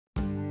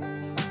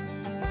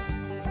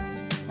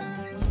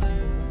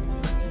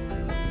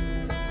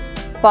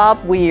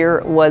Bob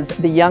Weir was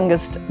the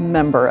youngest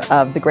member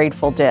of the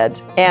Grateful Dead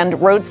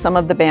and wrote some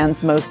of the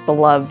band's most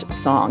beloved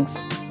songs.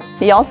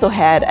 He also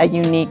had a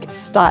unique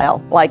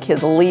style, like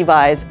his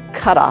Levi's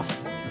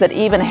cutoffs that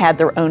even had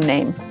their own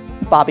name,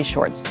 Bobby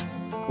Shorts.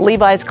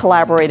 Levi's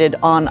collaborated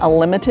on a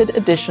limited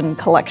edition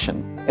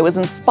collection. It was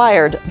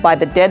inspired by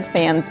the Dead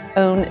fans'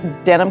 own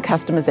denim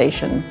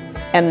customization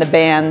and the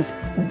band's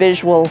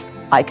visual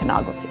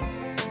iconography.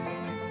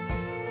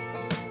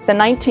 The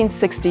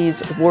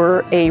 1960s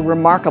were a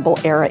remarkable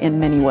era in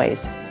many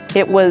ways.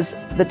 It was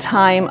the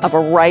time of a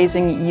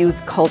rising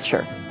youth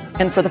culture.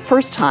 And for the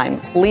first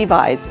time,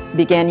 Levi's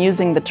began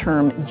using the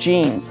term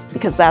jeans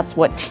because that's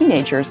what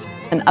teenagers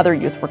and other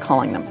youth were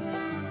calling them.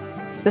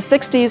 The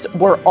 60s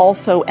were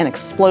also an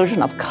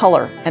explosion of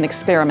color and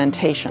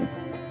experimentation.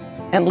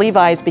 And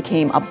Levi's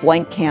became a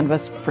blank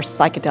canvas for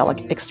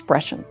psychedelic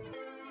expression.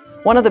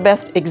 One of the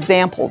best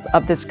examples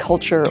of this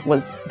culture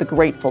was the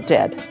Grateful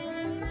Dead,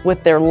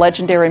 with their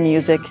legendary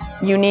music,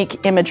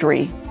 unique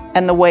imagery,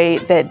 and the way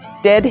that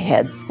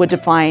Deadheads would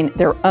define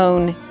their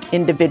own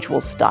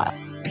individual style.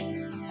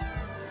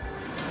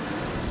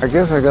 I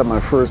guess I got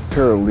my first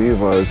pair of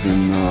Levi's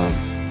in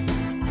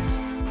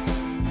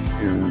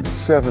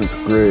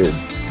 7th grade.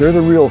 They're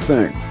the real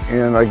thing.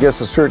 And I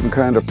guess a certain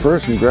kind of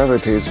person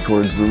gravitates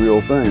towards the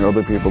real thing.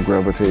 Other people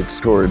gravitate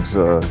towards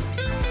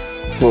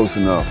close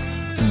enough.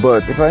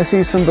 But if I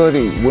see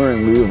somebody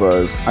wearing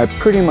Levi's, I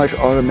pretty much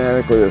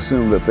automatically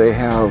assume that they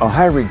have a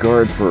high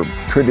regard for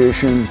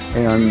tradition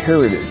and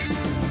heritage.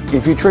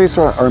 If you trace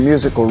our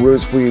musical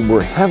roots, we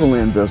were heavily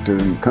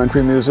invested in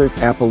country music,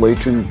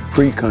 Appalachian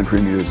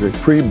pre-country music,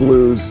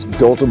 pre-blues,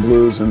 Delta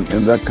blues, and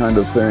that kind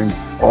of thing.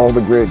 All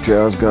the great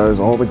jazz guys,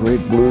 all the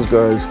great blues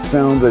guys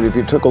found that if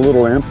you took a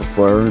little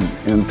amplifier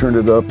and turned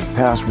it up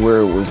past where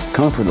it was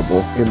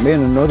comfortable, it made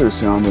another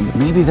sound, and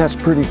maybe that's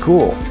pretty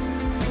cool.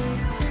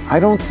 I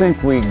don't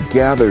think we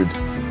gathered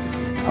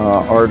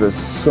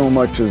artists so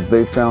much as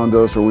they found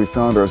us or we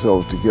found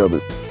ourselves together.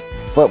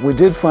 But we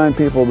did find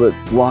people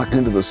that locked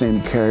into the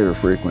same carrier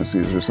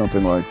frequencies or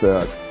something like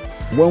that.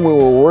 When we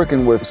were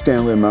working with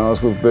Stanley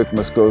Mouse, with Vic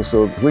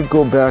Moscoso, we'd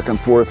go back and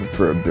forth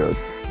for a bit.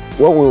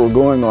 What we were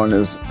going on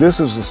is, this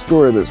is a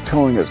story that's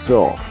telling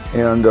itself.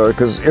 And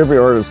because every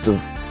artist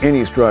of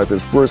any stripe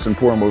is first and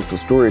foremost a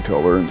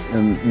storyteller,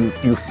 and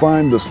you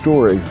find the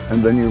story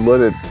and then you let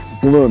it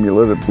bloom, you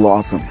let it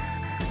blossom.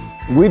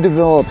 We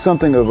developed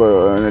something of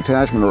an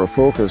attachment or a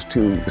focus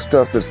to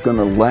stuff that's going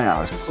to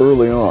last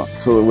early on,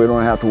 so that we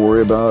don't have to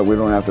worry about it, we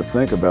don't have to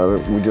think about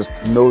it, we just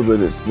know that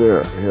it's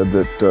there.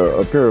 That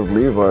a pair of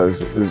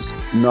Levi's is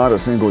not a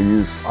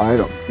single-use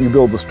item. You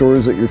build the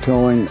stories that you're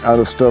telling out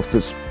of stuff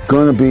that's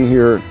going to be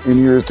here in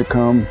years to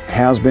come,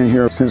 has been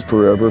here since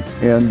forever,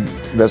 and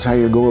that's how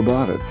you go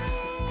about it.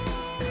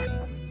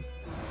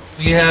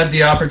 We had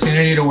the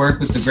opportunity to work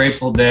with the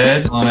Grateful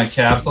Dead on a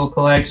capsule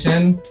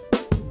collection.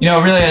 You know,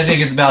 really, I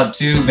think it's about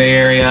two Bay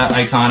Area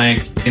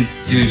iconic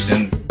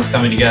institutions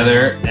coming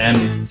together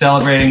and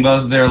celebrating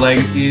both of their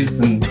legacies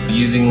and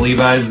using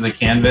Levi's as a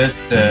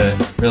canvas to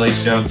really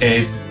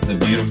showcase the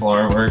beautiful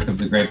artwork of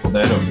the Grateful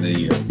Dead over the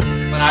years.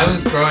 When I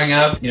was growing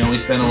up, you know, we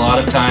spent a lot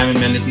of time in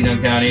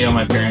Mendocino County on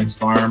my parents'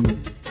 farm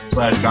 /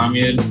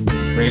 commune.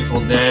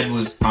 Grateful Dead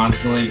was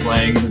constantly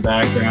playing in the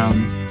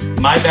background.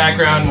 My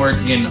background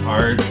working in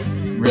art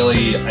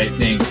really, I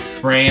think,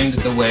 framed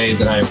the way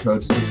that I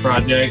approached this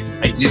project.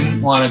 I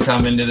didn't want to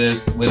come into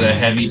this with a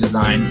heavy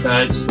design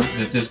touch.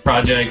 That this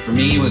project for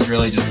me was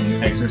really just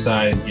an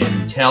exercise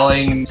in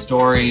telling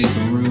stories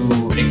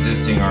through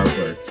existing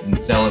artworks and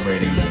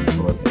celebrating them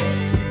for what they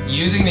are.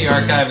 Using the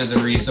archive as a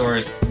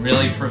resource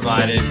really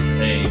provided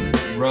a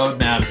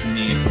roadmap to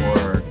me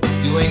for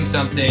doing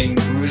something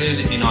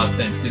rooted in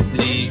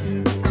authenticity.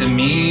 To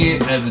me,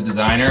 as a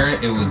designer,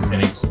 it was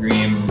an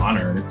extreme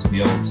honor to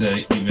be able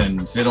to even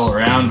fiddle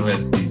around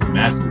with these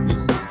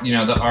masterpieces. You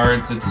know, the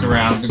art that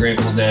surrounds the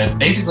Grateful Dead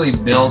basically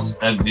built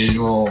a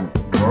visual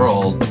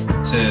world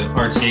to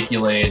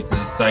articulate the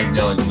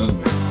psychedelic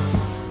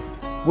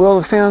movement. Well,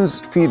 the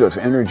fans feed us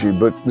energy,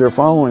 but they're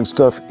following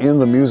stuff in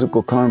the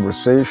musical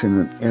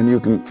conversation, and you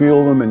can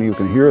feel them and you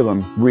can hear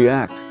them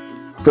react.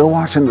 They're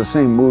watching the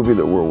same movie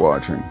that we're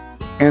watching.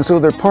 And so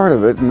they're part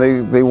of it, and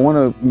they want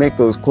to make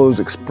those clothes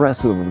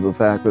expressive of the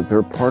fact that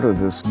they're part of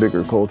this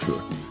bigger culture.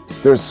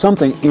 There's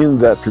something in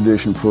that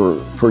tradition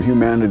for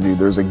humanity.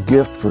 There's a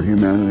gift for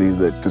humanity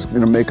that is going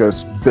to make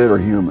us better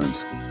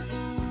humans.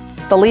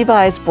 The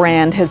Levi's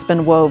brand has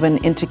been woven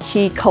into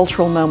key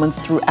cultural moments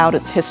throughout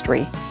its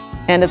history,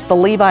 and it's the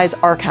Levi's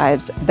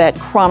archives that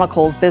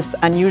chronicles this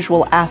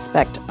unusual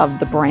aspect of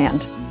the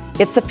brand.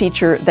 It's a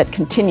feature that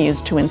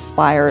continues to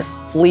inspire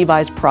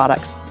Levi's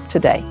products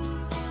today.